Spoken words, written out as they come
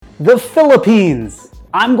The Philippines!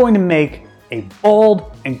 I'm going to make a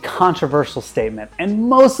bold and controversial statement, and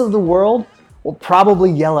most of the world will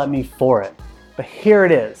probably yell at me for it. But here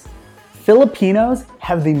it is. Filipinos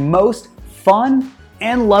have the most fun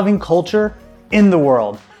and loving culture in the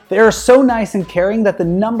world. They are so nice and caring that the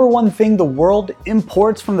number one thing the world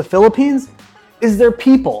imports from the Philippines is their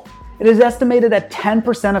people. It is estimated that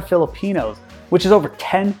 10% of Filipinos, which is over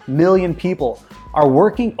 10 million people, are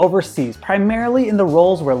working overseas, primarily in the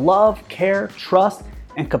roles where love, care, trust,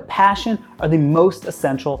 and compassion are the most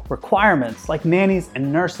essential requirements, like nannies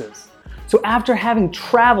and nurses. So after having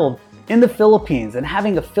traveled in the Philippines and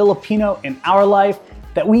having a Filipino in our life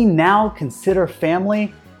that we now consider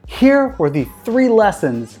family, here were the 3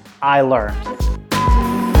 lessons I learned.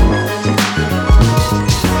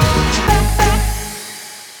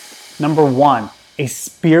 Number 1, a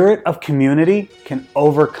spirit of community can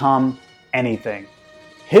overcome anything.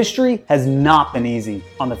 History has not been easy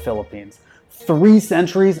on the Philippines. 3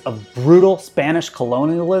 centuries of brutal Spanish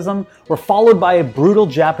colonialism were followed by a brutal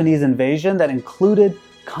Japanese invasion that included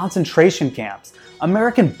concentration camps.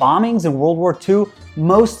 American bombings in World War II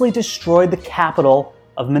mostly destroyed the capital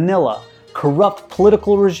of Manila. Corrupt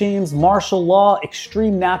political regimes, martial law,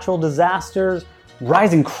 extreme natural disasters,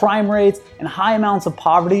 rising crime rates, and high amounts of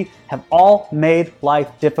poverty have all made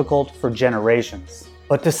life difficult for generations.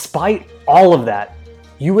 But despite all of that,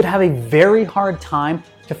 you would have a very hard time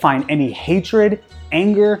to find any hatred,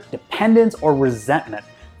 anger, dependence, or resentment.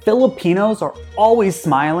 Filipinos are always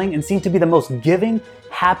smiling and seem to be the most giving,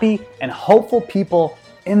 happy, and hopeful people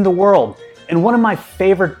in the world. In one of my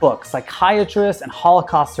favorite books, psychiatrist and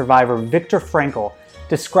Holocaust survivor Viktor Frankl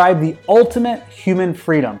described the ultimate human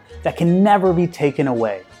freedom that can never be taken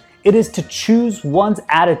away. It is to choose one's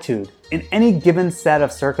attitude in any given set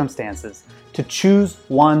of circumstances, to choose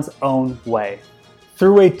one's own way.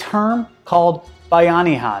 Through a term called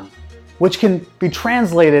Bayanihan, which can be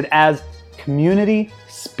translated as community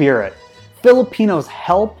spirit. Filipinos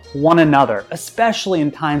help one another, especially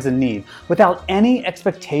in times of need, without any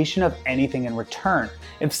expectation of anything in return.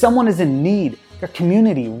 If someone is in need, their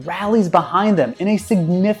community rallies behind them in a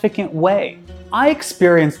significant way. I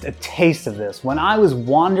experienced a taste of this when I was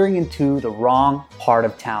wandering into the wrong part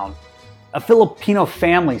of town. A Filipino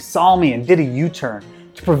family saw me and did a U-turn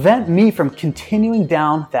to prevent me from continuing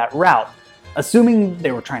down that route. Assuming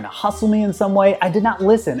they were trying to hustle me in some way, I did not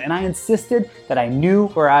listen and I insisted that I knew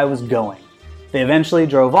where I was going. They eventually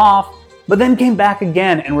drove off, but then came back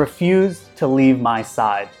again and refused to leave my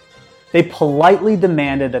side. They politely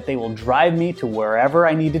demanded that they will drive me to wherever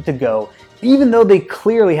I needed to go, even though they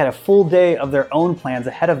clearly had a full day of their own plans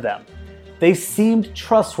ahead of them. They seemed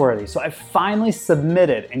trustworthy, so I finally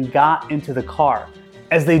submitted and got into the car.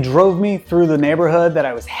 As they drove me through the neighborhood that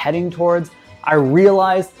I was heading towards, I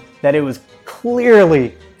realized that it was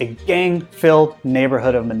clearly a gang-filled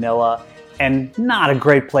neighborhood of Manila and not a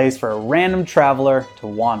great place for a random traveler to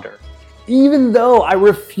wander. Even though I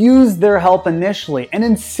refused their help initially and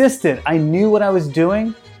insisted I knew what I was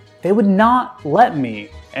doing, they would not let me,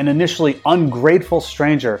 an initially ungrateful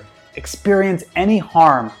stranger, experience any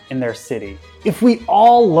harm in their city. If we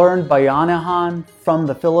all learned Bayanihan from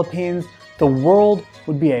the Philippines, the world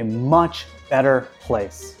would be a much better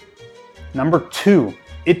place. Number 2,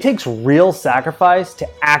 it takes real sacrifice to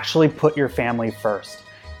actually put your family first.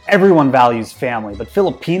 Everyone values family, but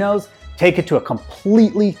Filipinos take it to a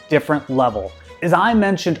completely different level. As I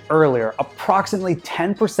mentioned earlier, approximately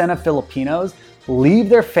 10% of Filipinos leave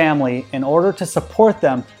their family in order to support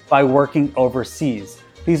them by working overseas.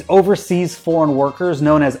 These overseas foreign workers,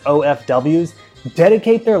 known as OFWs,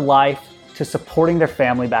 dedicate their life to supporting their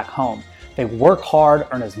family back home. They work hard,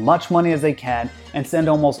 earn as much money as they can, and send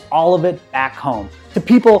almost all of it back home to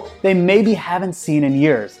people they maybe haven't seen in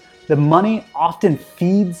years. The money often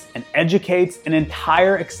feeds and educates an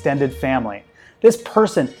entire extended family. This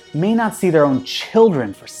person may not see their own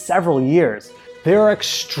children for several years. They are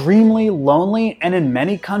extremely lonely and in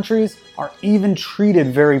many countries are even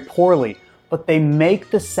treated very poorly, but they make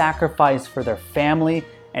the sacrifice for their family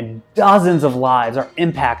and dozens of lives are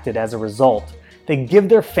impacted as a result. They give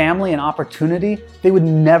their family an opportunity they would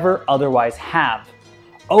never otherwise have.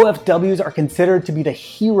 OFWs are considered to be the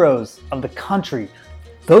heroes of the country.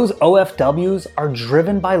 Those OFWs are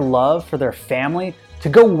driven by love for their family to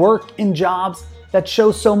go work in jobs that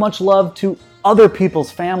show so much love to other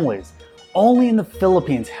people's families. Only in the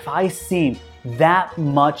Philippines have I seen that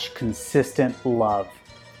much consistent love.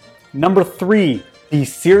 Number 3, be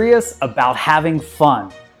serious about having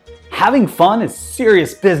fun. Having fun is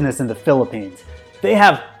serious business in the Philippines. They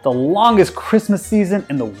have the longest Christmas season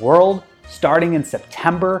in the world, starting in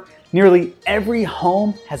September. Nearly every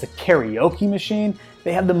home has a karaoke machine.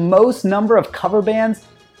 They have the most number of cover bands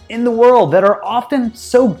in the world that are often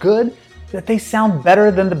so good that they sound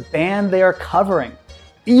better than the band they are covering.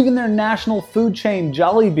 Even their national food chain,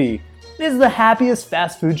 Jollibee, is the happiest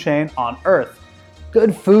fast food chain on earth.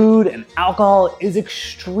 Good food and alcohol is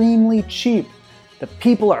extremely cheap. The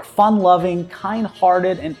people are fun-loving,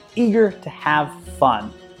 kind-hearted, and eager to have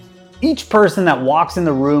fun. Each person that walks in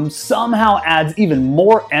the room somehow adds even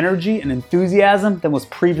more energy and enthusiasm than was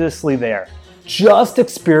previously there. Just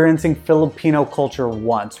experiencing Filipino culture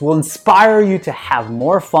once will inspire you to have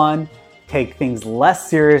more fun, take things less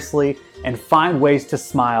seriously, and find ways to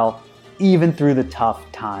smile even through the tough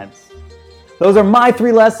times. Those are my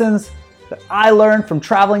 3 lessons that I learned from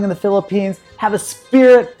traveling in the Philippines. Have a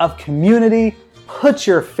spirit of community, put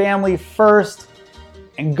your family first,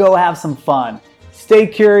 and go have some fun. Stay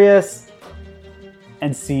curious,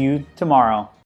 and see you tomorrow.